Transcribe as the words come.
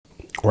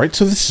Right,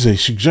 so this is a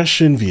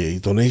suggestion via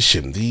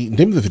donation. The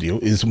name of the video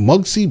is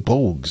Muggsy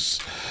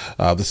Bogues.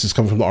 This is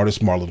coming from the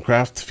artist Marlon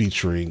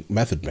featuring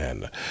Method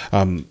Man.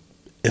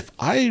 If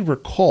I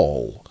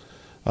recall,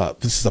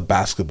 this is a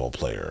basketball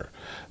player.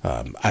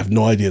 I have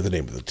no idea the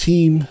name of the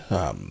team,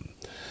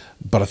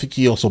 but I think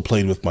he also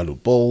played with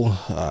Manute Bol,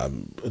 a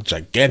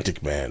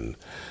gigantic man.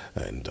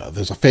 And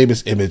there's a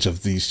famous image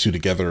of these two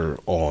together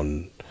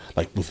on,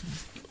 like, with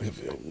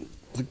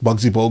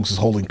Muggsy Bogues is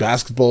holding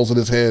basketballs in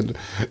his hand,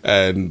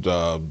 and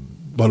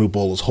Manute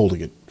Bol is holding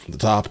it from the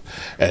top,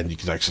 and you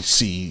can actually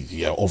see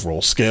the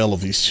overall scale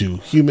of these two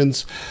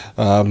humans.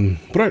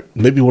 But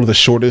maybe one of the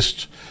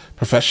shortest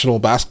professional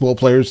basketball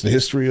players in the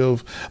history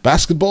of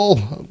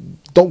basketball.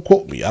 Don't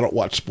quote me. I don't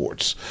watch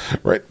sports.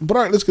 Right? But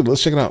all right, let's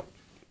check it out.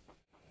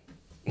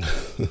 Let's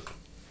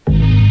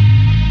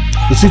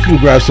see if we can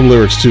grab some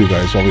lyrics too,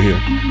 guys, while we're here.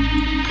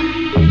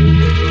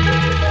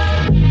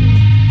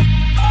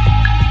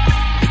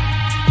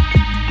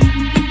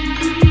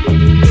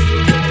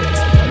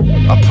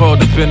 I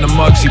pulled up in the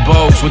Muggsy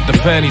Bogues with the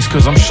pennies,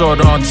 cause I'm short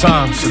on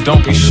time, so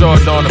don't be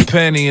short on a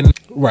penny. And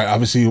right,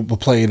 obviously we're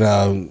playing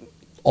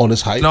On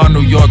This Hype. in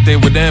New York they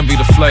would envy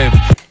the flavor,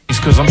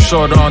 cause I'm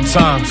short on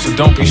time, so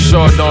don't be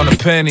short on a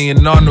penny.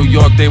 And on New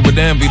York they would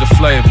envy the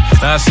flavor.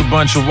 That's a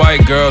bunch of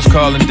white girls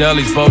calling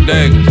delis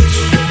bodegas.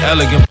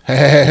 Elegant.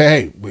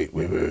 Hey, wait.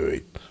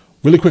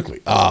 Really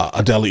quickly,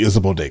 a deli is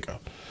a bodega.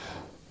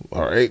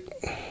 All right,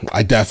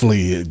 I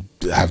definitely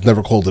have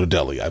never called it a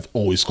deli. I've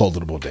always called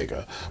it a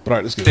bodega. But all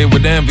right, let's get. They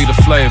would envy the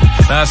flavor.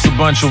 That's a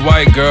bunch of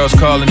white girls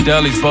calling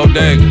delis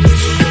bodegas.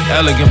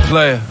 Elegant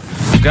player.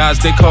 Guys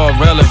they call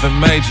relevant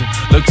major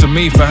look to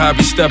me for how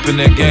be stepping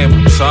their game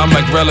up. So I'm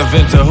like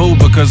relevant to who,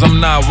 because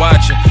I'm not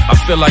watching. I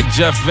feel like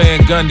Jeff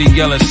Van Gundy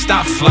yelling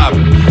stop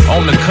flopping.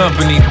 Own the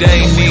company,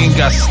 they ain't even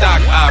got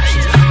stock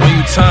options. When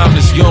you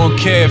timeless, you don't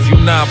care if you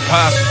not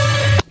popping.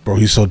 Bro,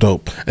 he's so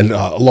dope. And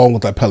along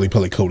with that Pele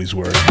Cody's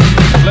word.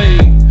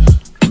 Please.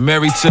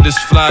 Married to this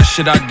fly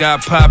shit, I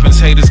got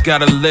poppins. Haters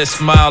got a list,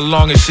 mile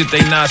long and shit,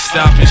 they not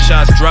stopping.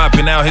 Shots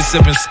dropping out here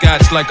sipping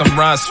scotch like I'm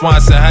Ron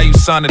Swanson. How you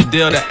sign a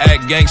deal to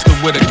act gangster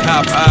with a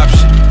cop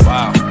option?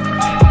 Wow.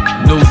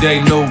 New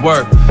day, new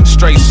work.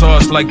 Straight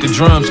sauce like the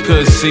drums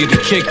could see. The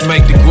kick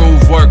make the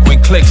groove work. When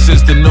clicks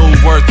is the new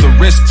worth. The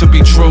risk to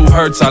be true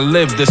hurts. I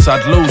live this,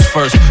 I'd lose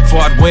first.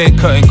 Before I'd win,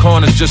 cutting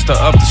corners just to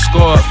up the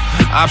score.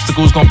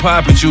 Obstacles gon'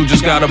 pop at you,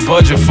 just got a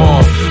budget for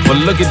 'em. But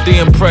look at the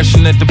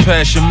impression that the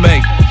passion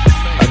make.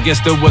 I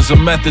guess there was a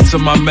method to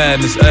my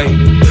madness, ayy.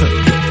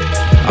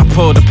 I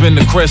pulled up in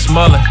the Chris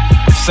Mullen,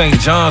 St.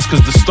 John's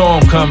cause the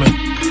storm coming.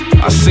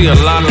 I see a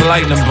lot of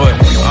lightning, but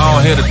I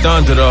don't hear the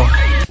thunder though.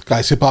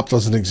 Guys, hip-hop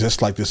doesn't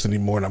exist like this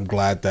anymore, and I'm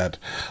glad that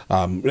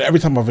every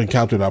time I've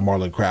encountered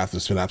Marlon,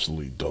 it's been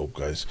absolutely dope,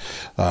 guys.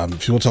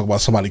 If you want to talk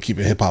about somebody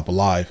keeping hip-hop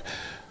alive,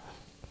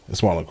 it's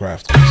Marlon.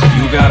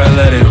 You gotta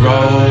let it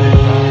roll.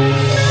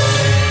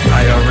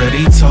 I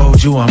already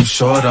told you I'm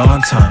short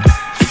on time.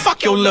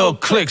 Fuck your little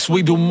clicks,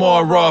 we do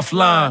more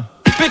offline.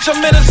 Bitch,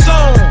 I'm in a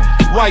zone.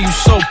 Why you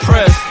so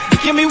pressed?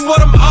 Give me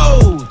what I'm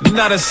owed,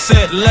 not a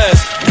cent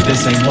less.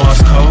 This ain't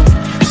Morse code,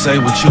 say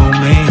what you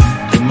mean.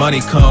 The money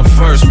come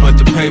first, but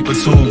the paper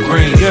too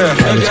green. Yeah,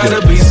 there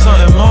gotta be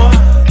something more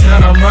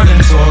that I'm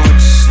running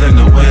towards than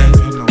the wind.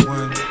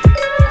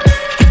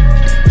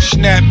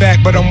 Snap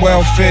back, but I'm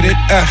well fitted.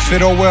 F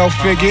it or well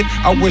figured.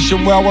 I wish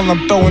him well while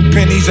I'm throwing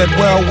pennies at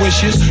well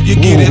wishes. You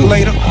get it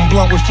later. I'm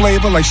blunt with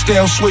flavor like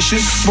stale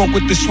swishes. Smoke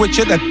with the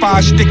switcher that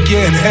fire stick you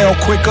in hell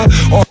quicker.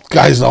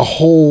 Guys, the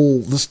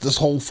whole this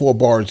whole 4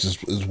 bars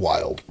is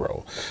wild,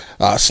 bro.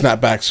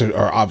 Snapbacks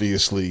are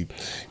obviously,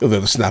 they're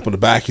the snap on the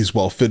back. He's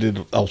well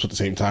fitted, also at the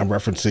same time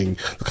referencing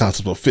the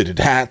concept of fitted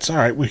hats. All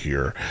right, we're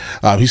here.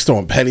 He's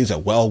throwing pennies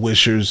at well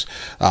wishers.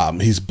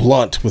 He's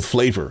blunt with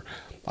flavor.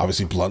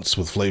 Obviously, blunts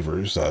with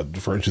flavors,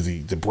 referring to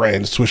the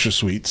brand Swisher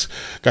Sweets.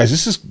 Guys,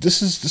 this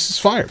is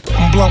fire, bro.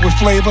 I'm blunt with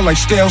flavor like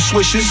stale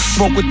swishes.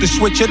 Smoke with the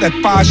switcher that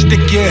fire stick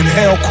you in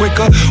hell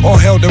quicker. Or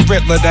hell the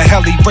Riddler, the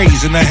hell he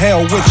raising the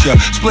hell with ya.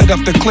 Split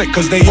up the clique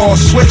cause they all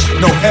switch.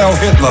 No hell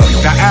Hitler.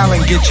 The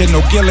Allen get you, no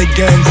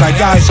Gilligans. I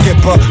guy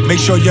skipper. Make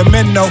sure your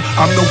men know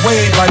I'm the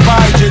wave like my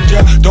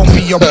ginger. Don't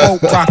be your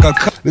boat rocker.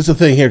 This is the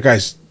thing here,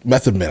 guys.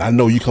 Method Man, I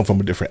know you come from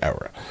a different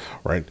era,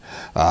 right?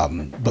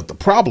 But the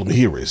problem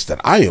here is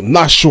that I am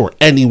not sure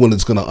anyone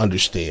is going to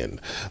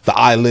understand the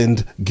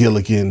Island,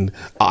 Gilligan,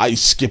 I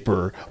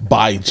Skipper,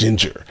 by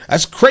Ginger.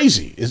 That's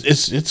crazy.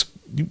 It's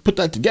you put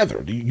that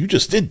together. You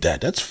just did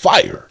that. That's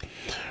fire,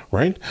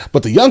 right?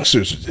 But the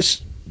youngsters,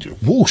 it's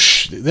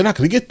whoosh, they're not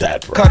gonna get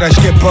that, bro. Cut a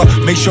skipper,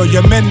 make sure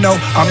your men know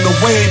I'm the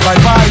wave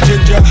like my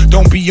ginger.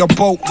 Don't be a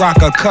boat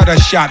rocker, cut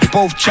a shot,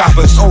 both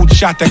choppers. Old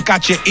shot that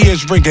got your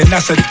ears ringing,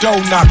 that's a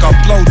dough knocker.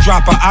 Blow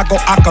dropper, I go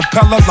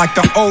acapella like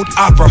the old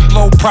opera.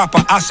 Flow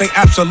proper, I say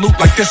absolute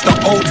like this the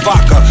old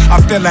vodka.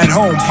 I feel at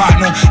home,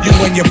 partner. You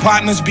and your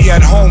partners be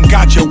at home,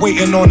 got you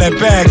waiting on that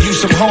bag. You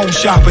some home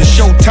shoppers,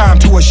 show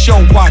time to a show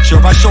watcher.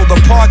 I show the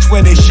parts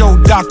where they show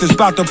doctors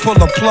about to pull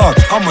a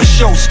plug. I'm a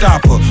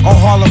showstopper. On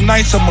Harlem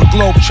Nights, I'm a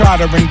globe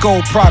Trotter and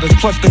gold products,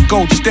 plus the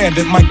gold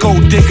standard. My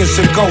gold diggers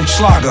and gold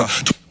slogger.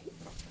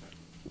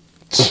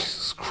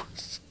 Jesus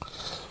Christ.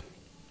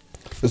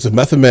 Listen,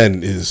 Method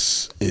Man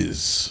is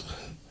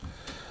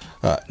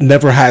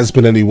never has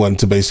been anyone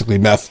to basically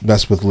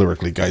mess with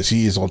lyrically, guys.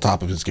 He is on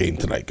top of his game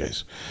tonight,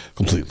 guys.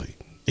 Completely.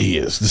 He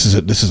is. This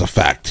is a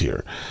fact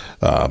here.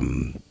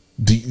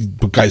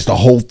 But guys, the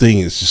whole thing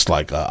is just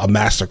like a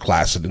master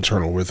class in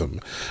internal rhythm,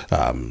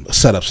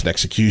 setups and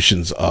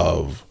executions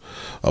of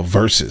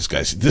verses,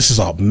 guys. This is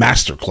a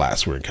master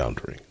class we're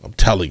encountering. I'm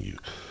telling you.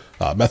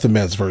 Method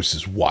Man's verse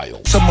is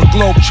wild. I'm a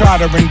globe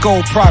trotter and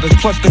gold products,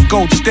 plus the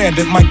gold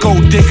standard. My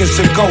gold diggers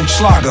and gold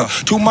slogger.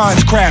 Two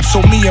minds craft,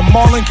 so me and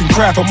Marlon can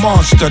craft a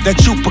monster. That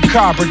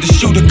chupacabra, the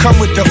shooter come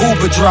with the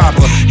Uber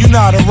driver. You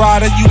not a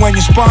rider, you and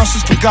your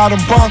sponsors forgot them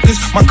bonkers.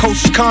 My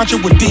coach is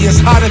Contra with D is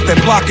hotter than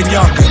blocking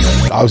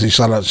Yonkers. Obviously,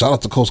 shout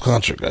out to Coast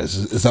Contra, guys.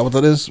 Is that what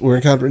that is we're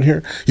encountering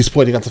here? He's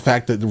pointing out the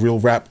fact that the real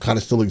rap kind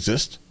of still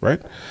exists,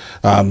 right?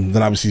 Then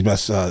obviously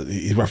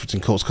he's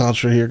referencing Coast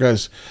Contra here,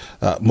 guys.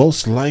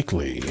 Most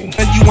likely.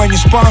 You and your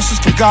sponsors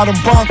forgot them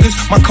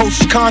bonkers. My coach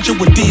is Contra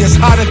with D is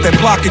hotter than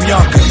blocking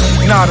Yonkers.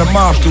 Not a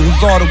monster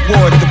who's all the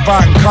war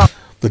dividing.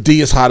 The D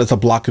is hot as a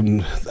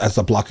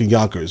blocking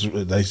Yonkers.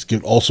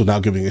 He's also now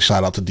giving a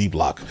shout out to D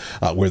Block.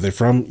 Where they're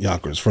from?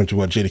 Yonkers. From to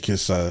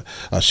Jadakiss,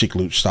 Chic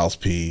Luch, Styles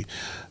P.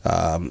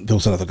 There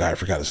was another guy, I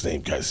forgot his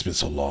name, guys. It's been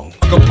so long.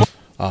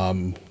 Let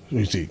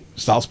me see.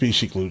 Styles P,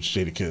 Chic Luch,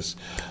 Jadakiss.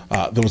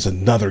 There was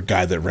another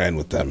guy that ran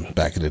with them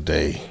back in the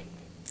day.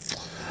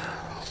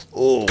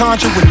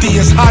 Contra with D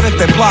is hotter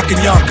than blocking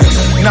Yonkers.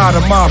 Not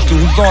a monster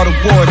who's all the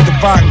war is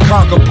divide and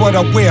conquer, but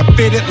I wear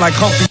fitted like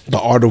Humphrey. The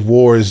art of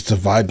war is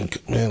divide and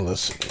man,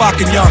 listen.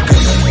 Blocking Yonkers.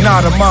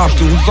 Not a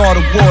monster who's all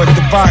the war is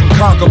divide and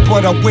conquer,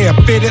 but I wear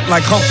fitted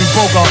like Humphrey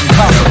Bogart and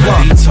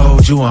Conquer. He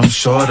told you I'm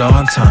short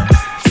on time.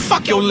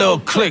 Fuck your little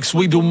clicks,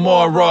 we do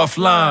more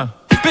offline.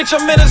 Bitch,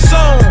 I'm in a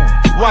zone.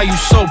 Why you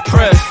so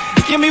pressed?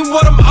 Give me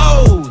what I'm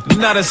owed,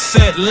 not a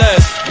cent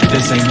less.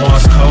 This ain't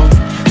Morse code.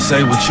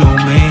 Say what you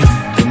mean.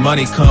 The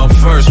money come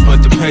first, but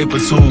the paper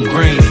too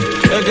green.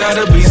 There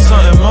gotta be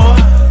something more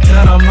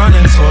that I'm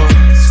running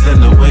towards than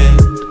the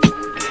wind.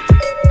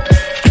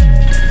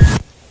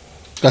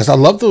 Guys, I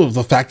love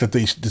the fact that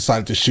they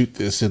decided to shoot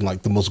this in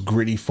like the most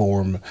gritty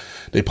form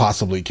they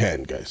possibly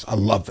can, guys. I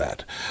love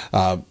that.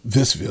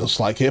 This feels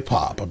like hip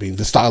hop. I mean,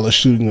 the style of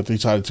shooting that they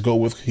decided to go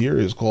with here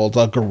is called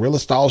guerrilla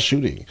style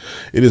shooting.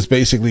 It is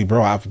basically,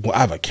 bro, I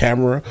have a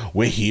camera.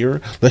 We're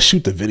here. Let's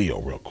shoot the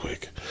video real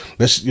quick.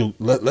 Let's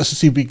just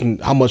see if we can,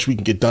 how much we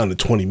can get done in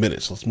 20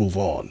 minutes. Let's move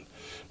on,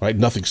 right?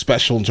 Nothing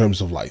special in terms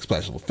of like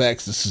special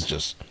effects. This is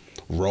just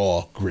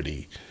raw,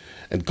 gritty,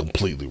 and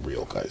completely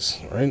real, guys.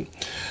 All right.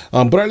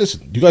 But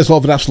listen, you guys all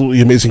have an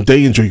absolutely amazing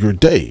day. Enjoy your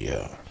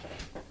day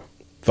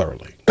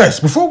thoroughly. Guys,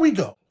 before we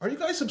go, are you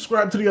guys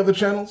subscribed to the other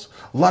channels?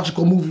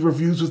 Logical Movie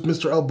Reviews with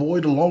Mr. L.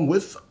 Boyd along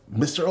with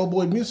Mr. L.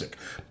 Boyd Music.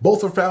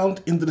 Both are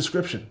found in the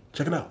description.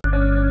 Check it out.